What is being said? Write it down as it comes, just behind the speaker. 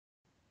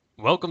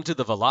Welcome to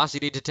the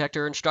Velocity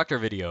Detector Instructor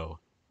video.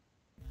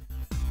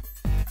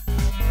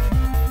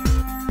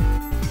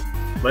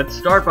 Let's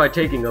start by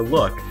taking a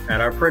look at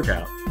our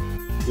printout.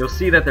 You'll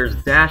see that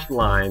there's dashed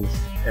lines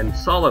and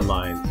solid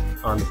lines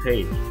on the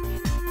page.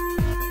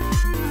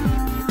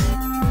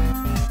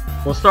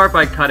 We'll start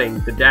by cutting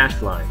the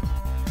dashed lines.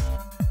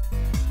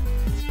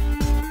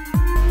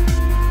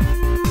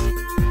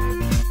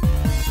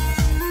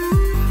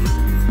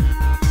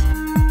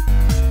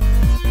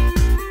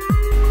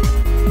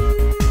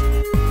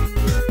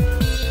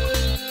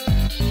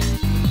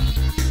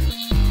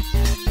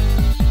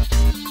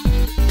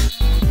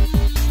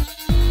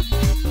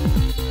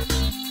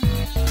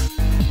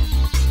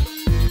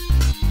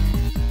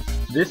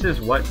 This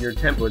is what your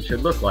template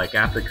should look like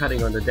after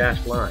cutting on the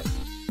dashed line.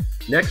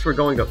 Next, we're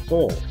going to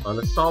fold on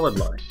the solid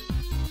line.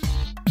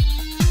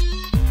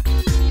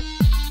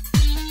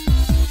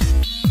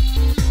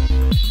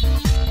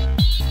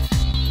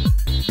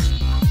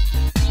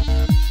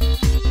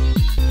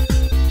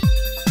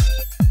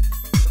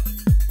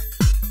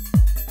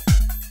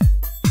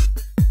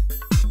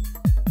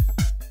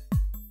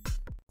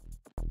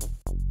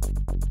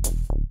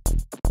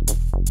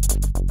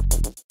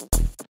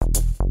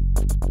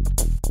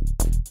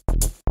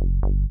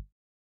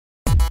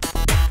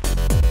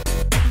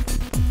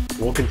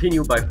 We'll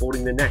continue by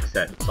folding the next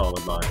set of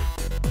solid lines.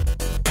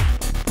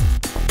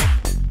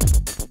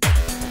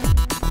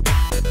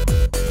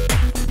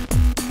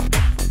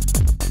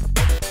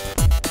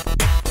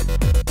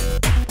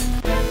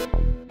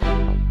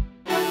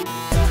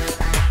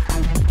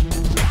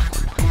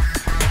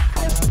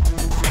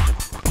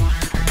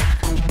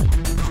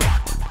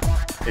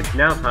 It's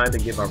now time to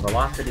give our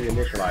velocity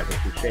initializer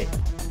some shape.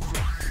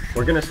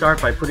 We're going to start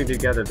by putting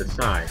together the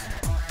sides.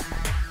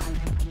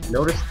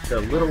 Notice the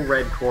little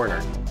red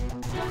corner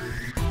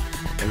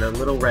and the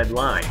little red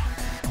line.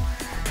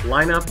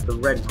 Line up the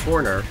red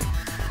corner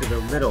to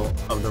the middle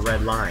of the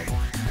red line.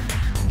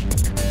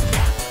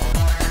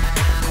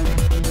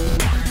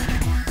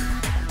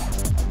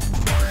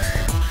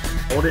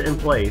 Hold it in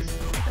place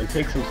and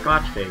take some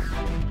Scotch tape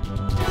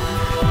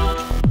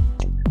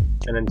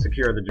and then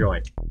secure the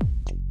joint.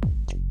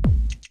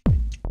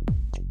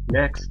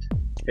 Next,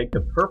 take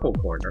the purple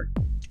corner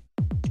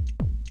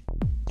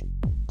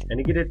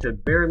and get it to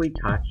barely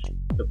touch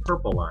the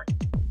purple line.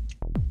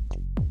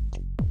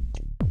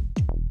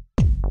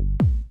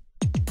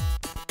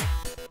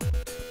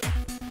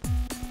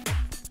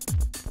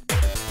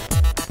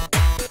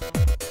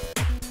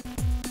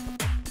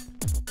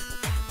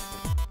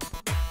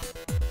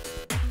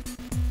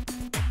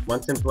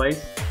 Once in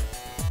place,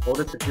 hold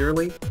it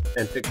securely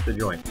and fix the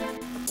joint.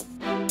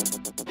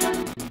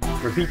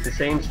 Repeat the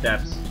same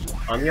steps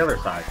on the other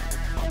side.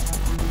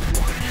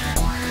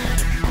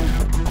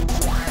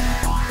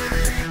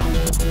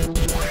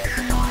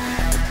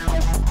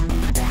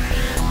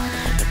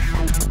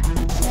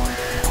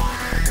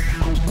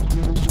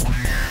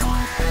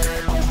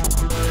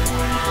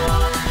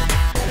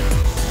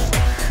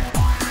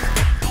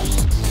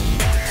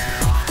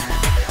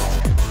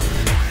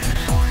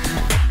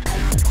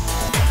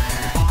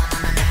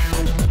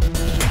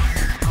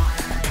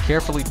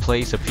 Carefully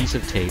place a piece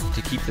of tape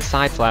to keep the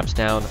side flaps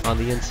down on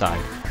the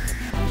inside.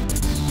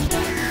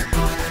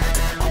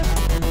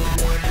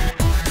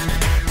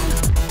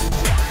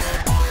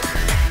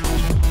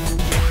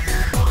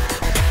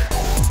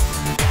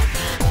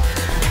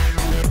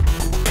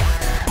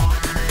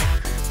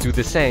 Do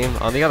the same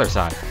on the other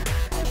side.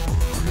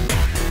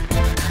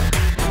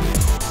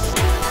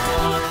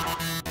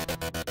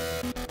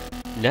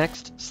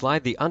 Next,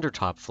 slide the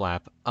undertop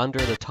flap under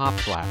the top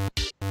flap.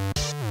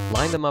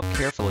 Line them up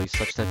carefully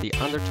such that the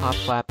undertop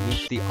flap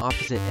meets the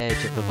opposite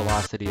edge of the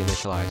velocity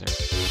initializer.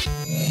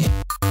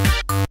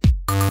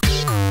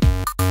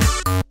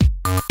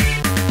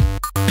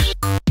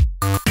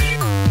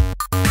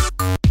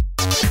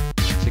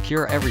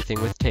 Secure everything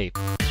with tape.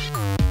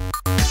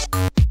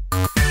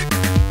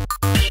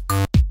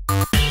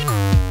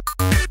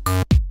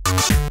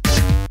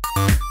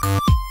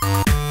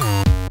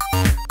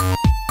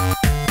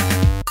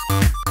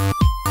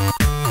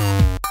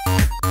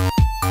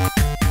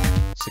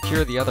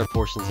 Secure the other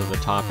portions of the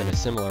top in a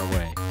similar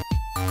way.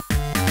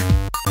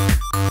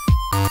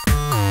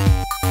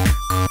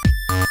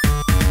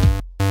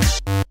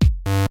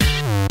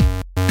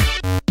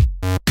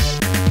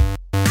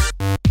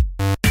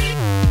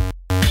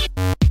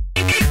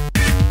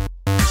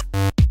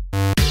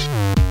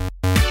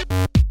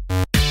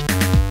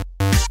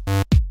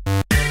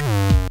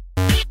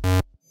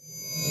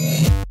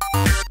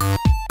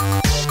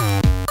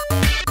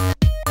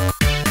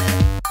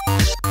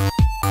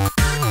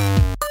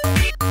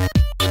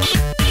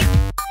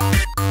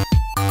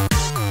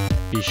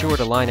 Be sure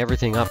to line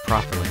everything up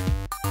properly.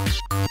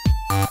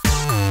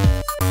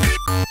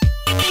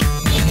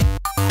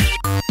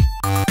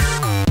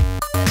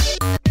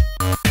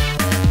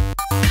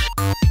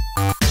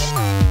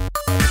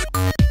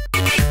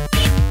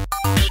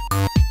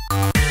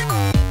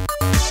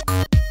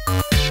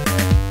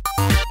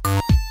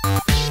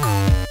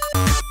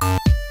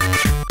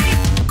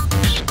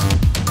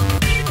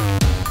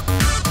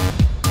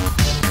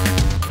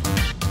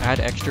 add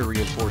extra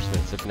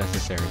reinforcements if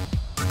necessary.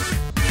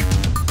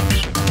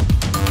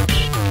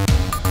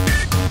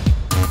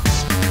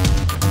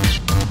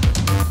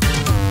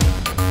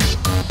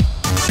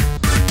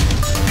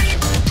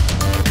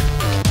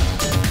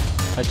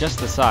 Adjust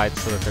the sides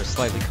so that they're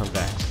slightly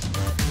convex.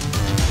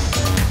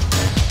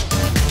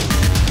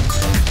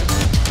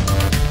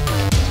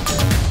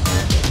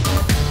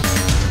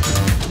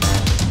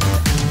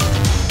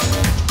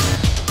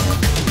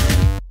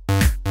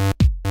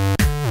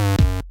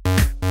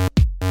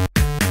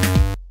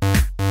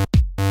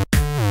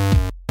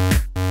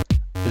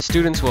 The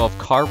students will have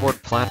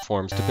cardboard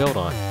platforms to build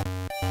on.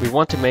 We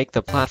want to make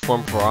the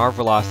platform for our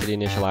velocity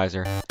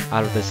initializer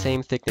out of the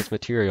same thickness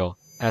material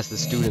as the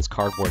student's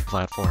cardboard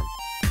platform.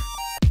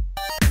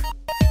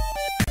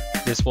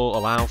 This will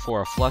allow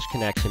for a flush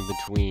connection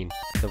between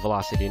the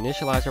velocity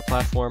initializer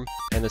platform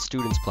and the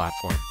student's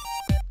platform.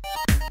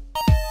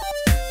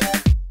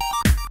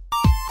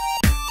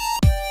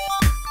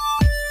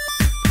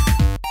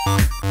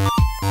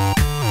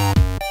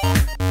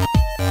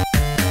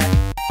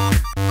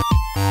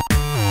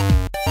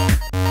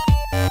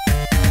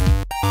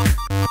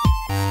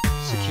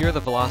 Secure the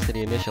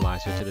velocity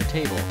initializer to the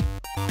table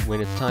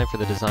when it's time for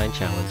the design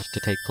challenge to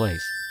take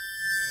place.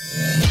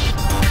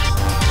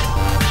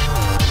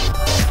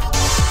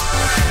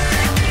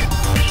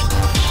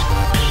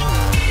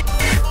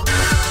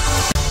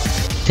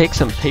 Take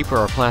some paper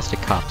or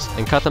plastic cups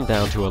and cut them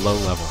down to a low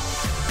level.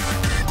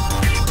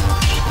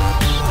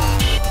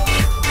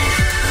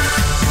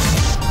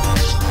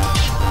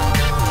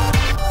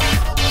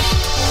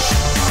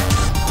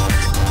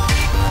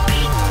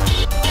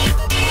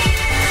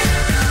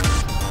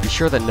 Be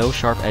sure that no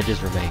sharp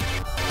edges remain.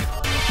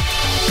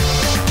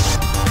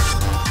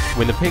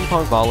 When the ping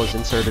pong ball is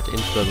inserted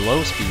into the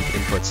low speed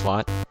input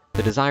slot,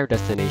 the desired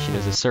destination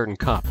is a certain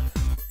cup.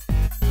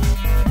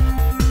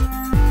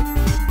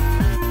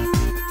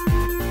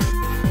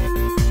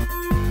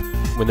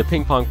 When the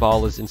ping pong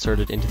ball is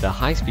inserted into the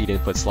high-speed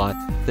input slot,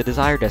 the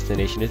desired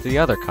destination is the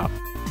other cup.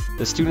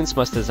 The students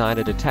must design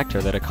a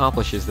detector that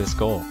accomplishes this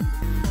goal.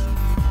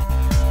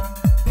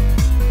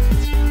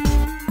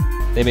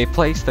 They may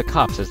place the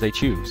cups as they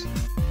choose.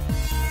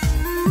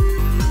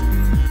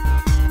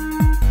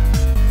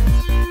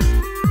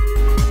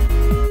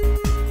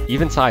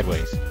 Even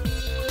sideways.